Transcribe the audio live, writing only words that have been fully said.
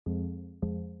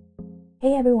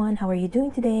Hey everyone, how are you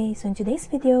doing today? So in today's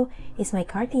video is my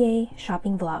Cartier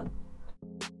shopping vlog.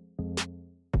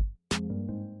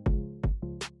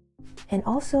 And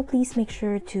also please make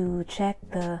sure to check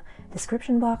the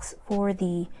description box for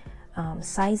the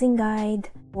sizing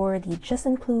guide for the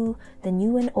Juste, Clou, the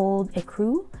new and old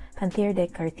Ècrou, Panthère de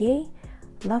Cartier,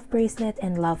 Love Bracelet,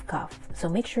 and Love Cuff. So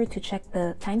make sure to check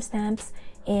the timestamps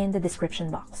in the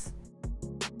description box.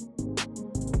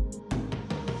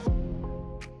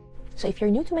 So if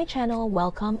you're new to my channel,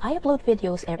 welcome. I upload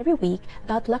videos every week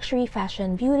about luxury,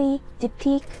 fashion, beauty,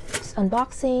 Diptyque,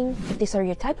 unboxing. If these are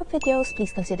your type of videos,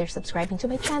 please consider subscribing to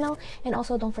my channel, and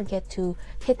also don't forget to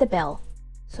hit the bell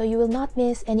so you will not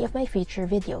miss any of my future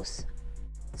videos.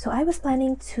 So I was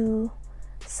planning to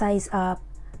size up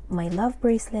my love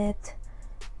bracelet,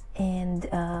 and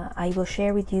I will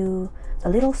share with you a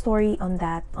little story on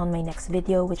that on my next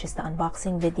video, which is the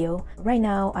unboxing video. Right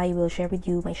now I will share with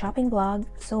you my shopping vlog.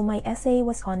 So my SA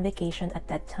was on vacation at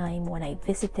that time when I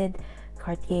visited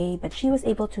Cartier, but she was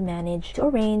able to manage to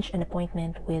arrange an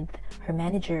appointment with her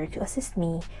manager to assist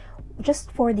me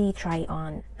just for the try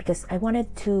on, because I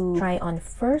wanted to try on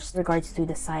first regards to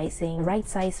the sizing, right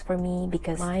size for me,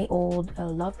 because my old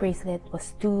love bracelet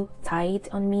was too tight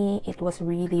on me. It was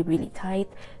really tight.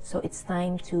 So it's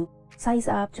time to size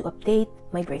up, to update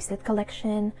my bracelet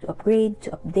collection, to upgrade,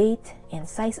 to update, and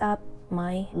size up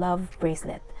my love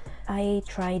bracelet. I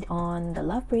tried on the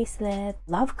love bracelet,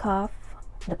 love cuff,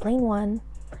 the plain one,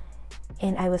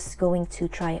 and I was going to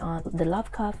try on the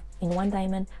love cuff in 1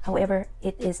 diamond. However,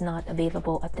 it is not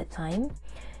available at the time.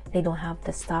 They don't have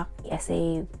the stock. The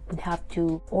SA would have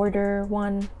to order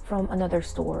one from another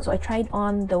store. So I tried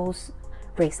on those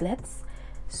bracelets.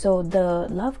 So the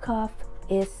love cuff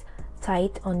is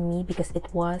tight on me because it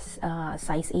was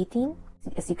size 18.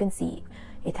 As you can see,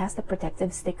 it has the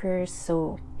protective stickers,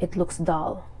 so it looks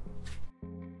dull.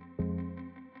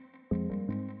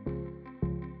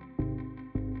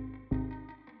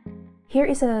 Here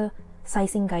is a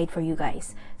sizing guide for you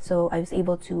guys. So I was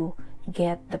able to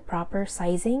get the proper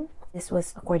sizing. This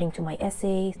was according to my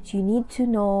essay. You need to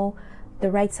know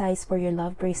the right size for your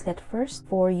love bracelet first,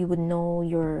 or you would know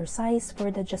your size for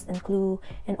the Juste, Clou,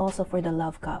 and also for the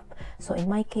love cuff. So in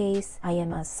my case, I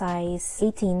am a size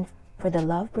 18 for the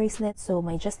love bracelet, so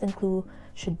my Juste, Clou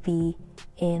should be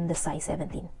in the size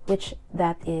 17, which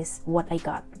that is what I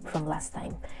got from last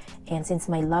time. And since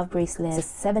my love bracelet is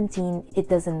 17, it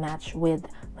doesn't match with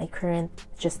my current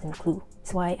Juste, Clou.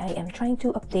 That's why I am trying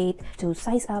to update to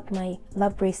size up my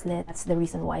love bracelet. That's the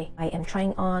reason why I am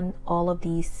trying on all of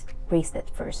these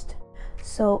bracelets first.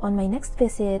 So on my next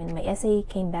visit, when my SA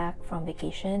came back from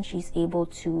vacation, she's able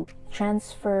to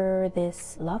transfer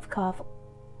this love cuff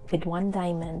with 1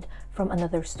 diamond from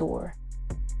another store.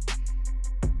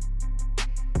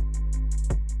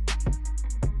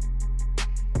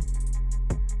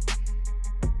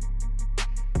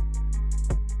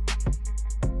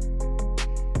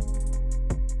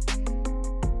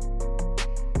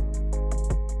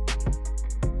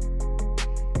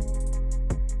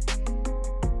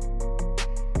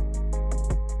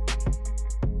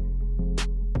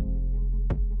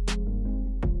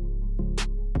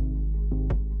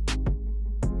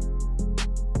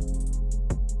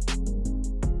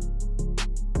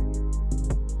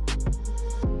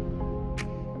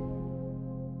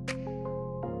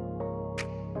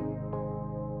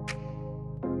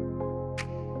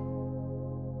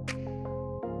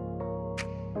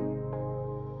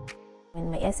 When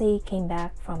my SA came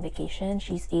back from vacation,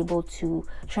 she's able to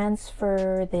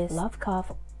transfer this love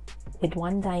cuff with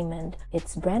 1 diamond.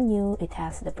 It's brand new. It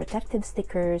has the protective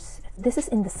stickers. This is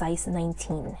in the size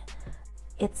 19.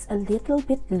 It's a little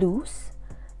bit loose,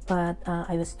 but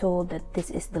I was told that this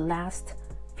is the last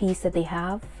piece that they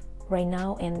have right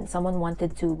now, and someone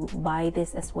wanted to buy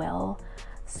this as well.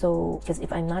 So because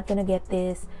if I'm not gonna get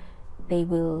this, they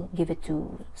will give it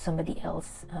to somebody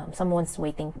else. Someone's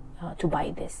waiting to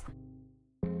buy this.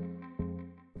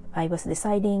 I was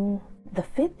deciding. The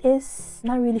fit is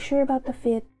not really sure about the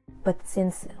fit, but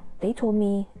since they told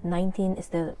me 19 is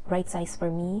the right size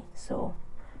for me, so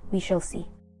we shall see.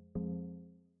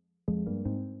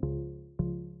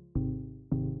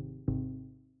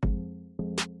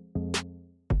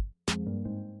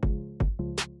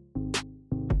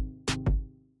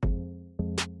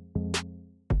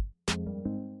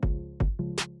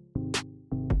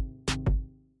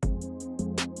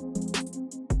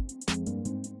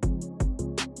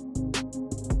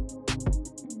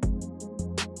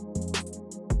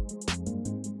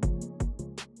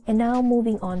 And now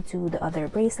moving on to the other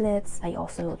bracelets, I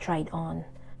also tried on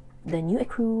the new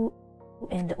Ècrou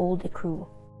and the old Ècrou.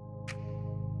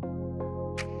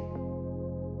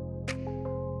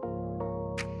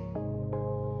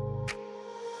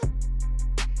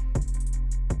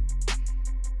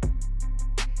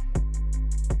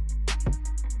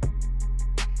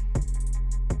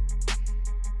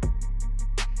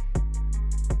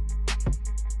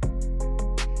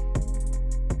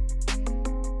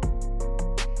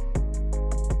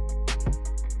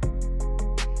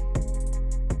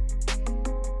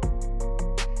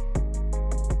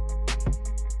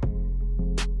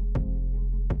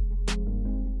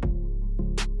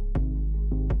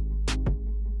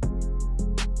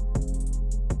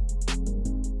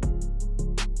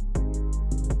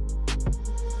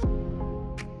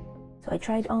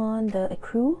 tried on the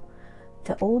Ècrou,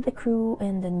 the old Ècrou,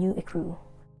 and the new Ècrou.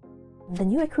 The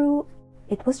new Ècrou,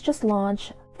 it was just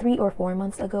launched 3 or 4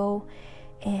 months ago,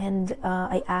 and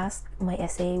I asked my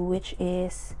SA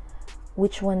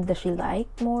which one does she like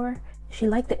more. She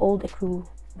liked the old Ècrou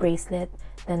bracelet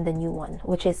than the new one,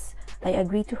 which is, I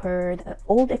agree to her. The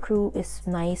old Ècrou is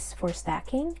nice for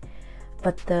stacking,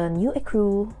 but the new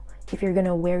Ècrou, if you're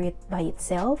gonna wear it by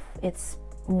itself, it's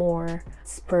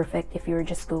perfect if you're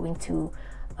just going to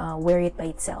wear it by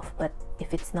itself. But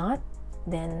if it's not,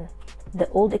 then the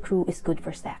old Ècrou is good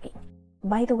for stacking.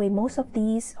 By the way, most of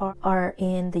these are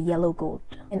in the yellow gold,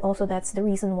 and also that's the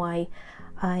reason why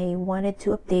I wanted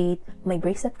to update my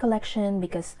bracelet collection,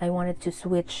 because I wanted to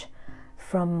switch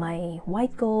from my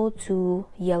white gold to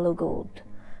yellow gold.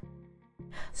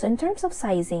 So in terms of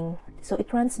sizing, so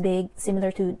it runs big,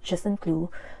 similar to Juste and Clou.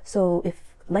 So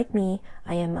if, like me,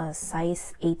 I am a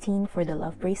size 18 for the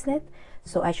Love bracelet,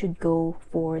 so I should go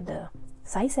for the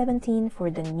size 17 for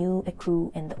the new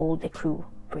Ècrou and the old Ècrou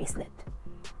bracelet.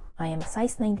 I am a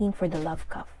size 19 for the Love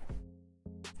cuff.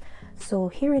 So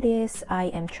here it is. I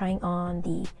am trying on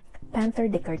the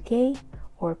Panthère de Cartier,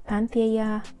 or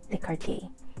Panthère de Cartier.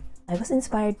 I was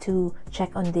inspired to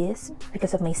check on this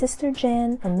because of my sister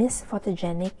Jen on Miss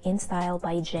Photogenic in Style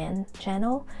by Jen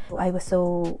channel. I was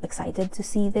so excited to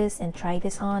see this and try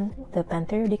this on. The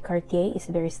Panthère de Cartier is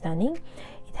very stunning.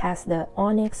 It has the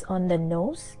onyx on the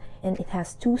nose, and it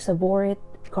has 2 ℏ𝒶𝒹𝓃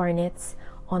garnets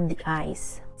on the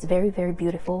eyes. It's very, very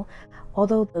beautiful.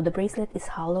 Although the bracelet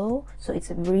is hollow, so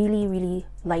it's really, really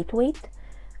lightweight,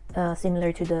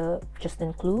 similar to the Juste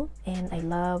and Clou. And I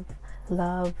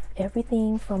love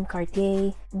everything from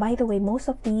Cartier. By the way, most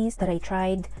of these that I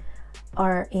tried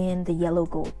are in the yellow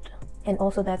gold, and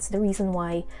also that's the reason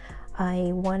why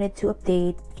I wanted to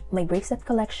update my bracelet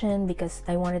collection, because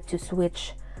I wanted to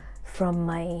switch from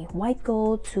my white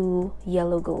gold to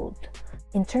yellow gold.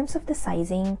 In terms of the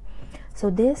sizing, so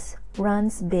this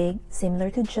runs big, similar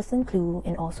to Juste and Clou,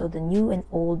 and also the new and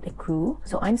old Ècrou.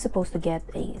 So I'm supposed to get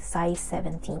a size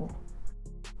 17.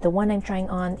 The one I'm trying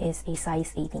on is a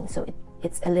size 18, so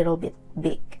it's a little bit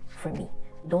big for me.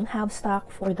 Don't have stock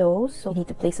for those, so you need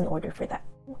to place an order for that.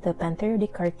 The Panthère de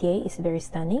Cartier is very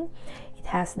stunning. It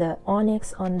has the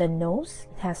onyx on the nose.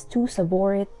 It has 2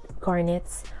 ℏ𝒶𝒃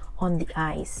garnets on the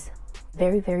eyes.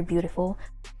 Very, very beautiful.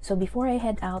 So before I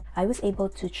head out, I was able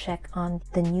to check on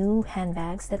the new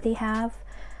handbags that they have.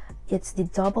 It's the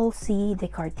ℏ𝒶 de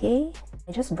Cartier.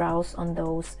 I just browsed on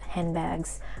those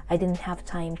handbags. I didn't have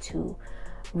time to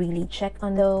really check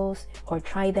on those or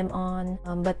try them on,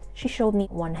 but she showed me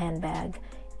one handbag,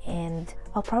 and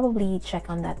I'll probably check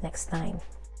on that next time.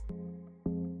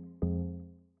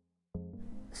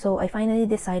 So I finally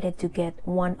decided to get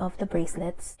one of the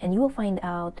bracelets, and you will find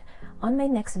out on my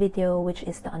next video, which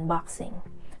is the unboxing.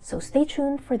 So stay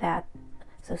tuned for that.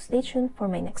 So stay tuned for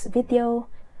my next video,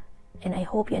 and I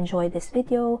hope you enjoyed this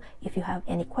video. If you have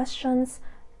any questions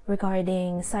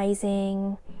regarding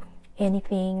sizing,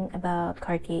 anything about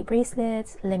Cartier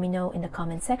bracelets, let me know in the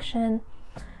comment section.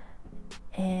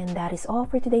 And that is all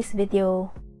for today's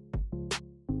video.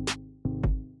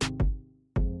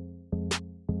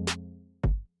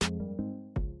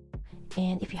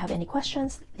 And if you have any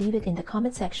questions, leave it in the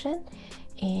comment section.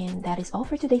 And that is all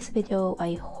for today's video.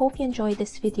 I hope you enjoyed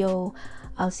this video.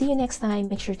 I'll see you next time.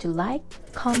 Make sure to like,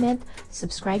 comment,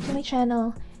 subscribe to my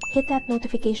channel, hit that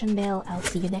notification bell. I'll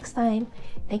see you next time.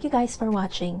 Thank you guys for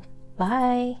watching.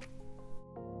 Bye!